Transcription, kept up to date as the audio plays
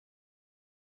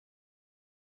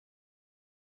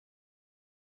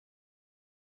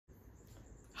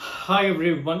Hi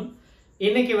everyone.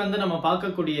 இன்னைக்கு வந்து நம்ம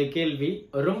பார்க்கக்கூடிய கேள்வி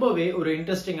ரொம்பவே ஒரு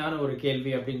இன்ட்ரஸ்டிங்கான ஒரு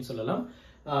கேள்வி அப்படினு சொல்லலாம்.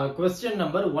 Question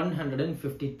number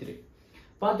 153.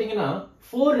 பாத்தீங்கன்னா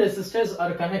four resistors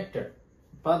are connected.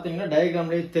 பாத்தீங்கன்னா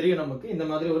டயகிராம்லயே தெரியும் நமக்கு இந்த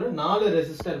மாதிரி ஒரு 4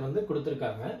 ரெசிஸ்டர் வந்து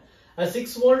கொடுத்திருக்காங்க. A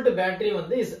 6 volt battery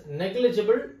வந்து is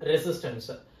negligible resistance.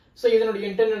 So இதனுடைய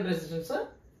internal resistance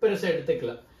பெருசா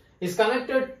எடுத்துக்கலாம். Is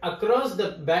connected across the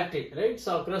battery, right? So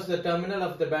across the terminal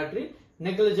of the battery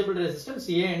negligible resistance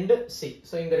A and C.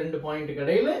 So இந்த ரெண்டு பாயிண்ட்க்கு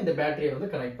இடையில இந்த பேட்டரியை வந்து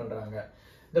கனெக்ட் பண்றாங்க.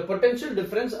 The potential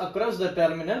difference across the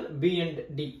terminal B and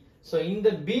D. So இந்த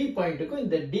B பாயிண்ட்க்கும்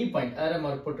இந்த D point arrow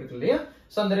mark போட்டுருக்கு இல்லையா?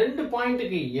 So அந்த ரெண்டு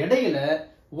பாயிண்ட்க்கு இடையில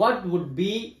what would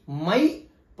be my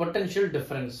potential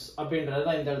difference அப்படின்றது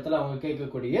தான் இந்த இடத்துல அவங்க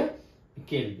கேட்கக்கூடிய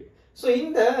கேள்வி. So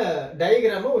இந்த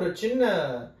டயகிராம ஒரு சின்ன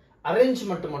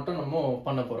அரேஞ்ச்மென்ட் மட்டும் நம்ம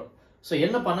பண்ண போறோம். So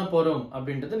என்ன பண்ண போறோம்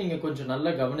அப்படின்றது நீங்க கொஞ்சம்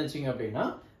நல்லா கவனிச்சீங்க அப்படின்னா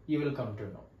you will come to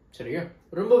know. சரியா?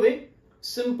 ரொம்பவே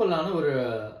சிம்பிளான ஒரு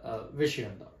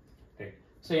விஷயம் தான். ரைட்.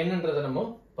 சோ என்னன்றதை நம்ம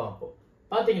பாப்போம்.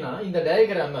 பாத்தீங்கன்னா இந்த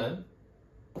டயகிராம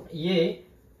A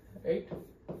ரைட்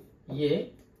A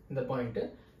இந்த பாயிண்ட்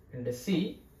and C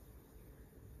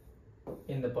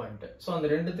இந்த பாயிண்ட். சோ அந்த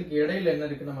ரெண்டுத்துக்கு இடையில என்ன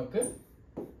இருக்கு நமக்கு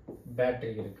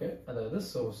பேட்டரி இருக்கு. அதாவது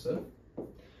சோர்ஸ்.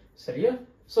 சரியா?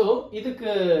 சோ இதுக்கு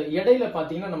இடையில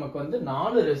பாத்தீங்கன்னா நமக்கு வந்து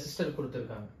 4 ரெசிஸ்டர்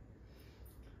கொடுத்திருக்காங்க.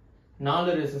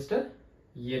 4 ரெசிஸ்டர்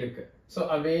இருக்கு. சோ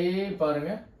அப்படியே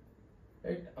பாருங்க.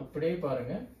 ரைட் அப்படியே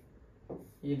பாருங்க.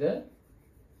 இத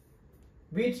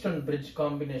வீட்ஸ்டோன் பிரிட்ஜ்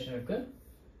காம்பினேஷனுக்கு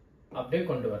அப்படியே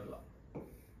கொண்டு வரலாம்.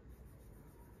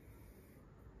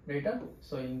 ரைட்டா?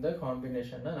 சோ இந்த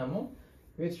காம்பினேஷனை நம்ம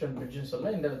வீட்ஸ்டோன் பிரிட்ஜ்னு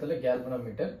சொல்ல இந்த இடத்துல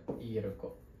கேல்வனோமீட்டர்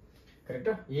இருக்கும்.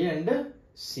 கரெக்ட்டா? A and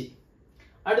C.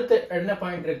 அடுத்து என்ன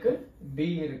பாயிண்ட் இருக்கு?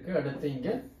 B இருக்கு. அடுத்து இங்க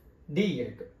D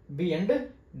இருக்கு. B and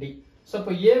D. So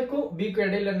அப்ப A க்கும் B க்கும்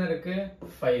இடையில என்ன இருக்கு?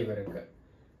 5 இருக்கு.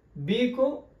 B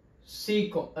க்கும் C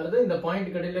க்கும் அதாவது இந்த பாயிண்ட்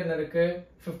இடையில என்ன இருக்கு?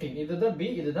 15. இதுதான் B,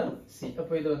 இதுதான் C.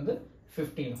 அப்ப இது வந்து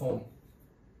 15 ஓம்.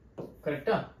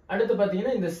 கரெக்ட்டா? அடுத்து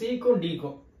பாத்தீங்கன்னா இந்த C க்கும் D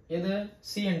க்கும் இது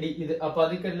C and D இது. அப்ப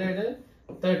அதுக்கு இடையில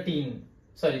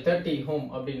 30 ஓம்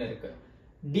அப்படினு இருக்கு.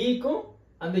 D க்கும்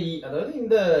அந்த E அதாவது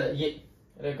இந்த A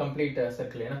கம்ப்ளீட்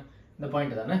சர்க்கிள் ஏனா இந்த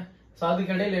பாயிண்ட் தானே. சோ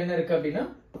அதுக்கு இடையில என்ன இருக்கு அப்படினா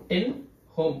 10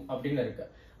 ஓம் அப்படினு இருக்கு.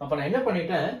 அப்ப நான் என்ன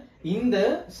பண்ணிட்டேன் இந்த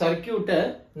சர்க்யூட்டை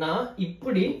நான்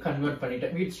இப்படி கன்வர்ட்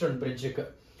பண்ணிட்டேன் வீட்ஸ்டோன் பிரிட்ஜுக்கு.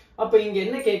 அப்ப இங்க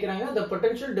என்ன கேக்குறாங்க? the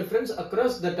potential difference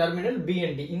across the terminal B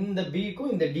and D. இந்த B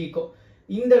க்கும் இந்த D க்கும்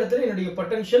இந்த இடத்துல என்னுடைய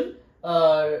பொட்டன்ஷியல்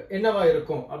என்னவா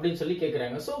இருக்கும் அப்படினு சொல்லி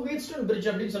கேக்குறாங்க. சோ வீட்ஸ்டோன்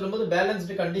பிரிட்ஜ் அப்படினு சொல்லும்போது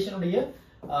பேலன்ஸ்டு கண்டிஷன் உடைய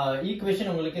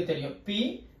ஈக்குவேஷன் உங்களுக்கு தெரியும். P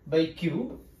by Q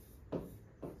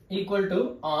equal to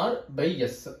R by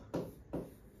S.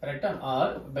 கரெக்ட்டா? R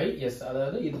by S.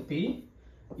 அதாவது இது P,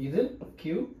 இது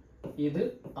Q, இது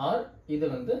R, இது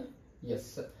வந்து S.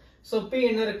 So P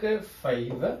என்ன இருக்கு?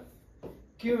 5.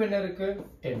 Q என்ன இருக்கு?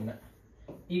 10.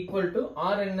 Equal to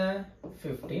R என்ன?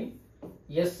 15.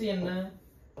 S என்ன?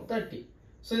 30.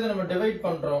 So இதை நம்ம டிவைட்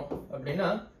பண்றோம் அப்படின்னா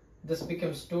this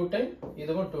becomes 2 times,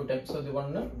 இதுவும் 2 times. So இது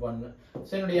 1, 1.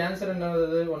 So என்னுடைய ஆன்சர் என்ன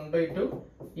ஆகுது? 1/2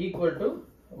 equal to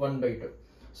 1/2.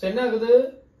 So என்ன ஆகுது?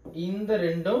 இந்த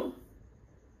ரெண்டும்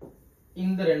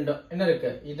என்ன இருக்கு?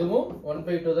 இதுவும்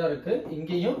 1/2 தான் இருக்கு.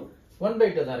 இங்கேயும்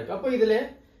 1/2 தான் இருக்கு. அப்ப இதுல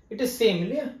it is same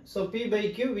இல்லையா? So P by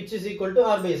Q which is equal to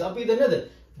R by S. அப்ப இது என்னது?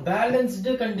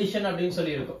 பேலன்ஸ்டு கண்டிஷன் அப்படினு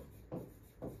சொல்லி இருக்கும்.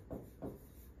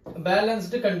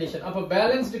 Balanced condition. அப்ப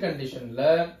பேலன்ஸ்டு கண்டிஷன்ல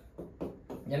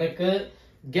எனக்கு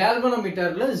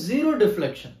கேல்வனோமீட்டர்ல 0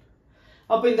 டிஃப்ளெக்ஷன்.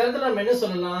 அப்ப இந்த இடத்துல நம்ம என்ன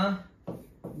சொல்லலாம்?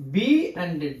 B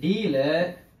and D ல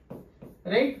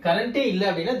ரைட் கரண்டே இல்ல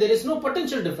அப்படினா there is no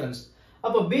potential difference.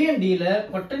 அப்ப B and D ல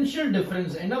potential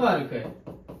difference என்னவா இருக்கு?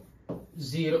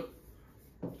 0.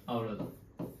 அவ்வளவுதான்.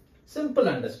 Simple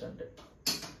understanding.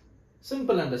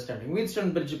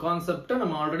 Wheatstone bridge concept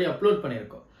நம்ம ஆல்ரெடி அப்லோட்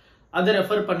பண்ணிருக்கோம். அதை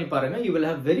ரெஃபர் பண்ணி பாருங்க. You will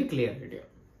have very clear video.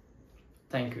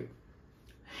 Thank you.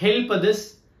 Help this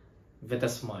with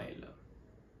a smile.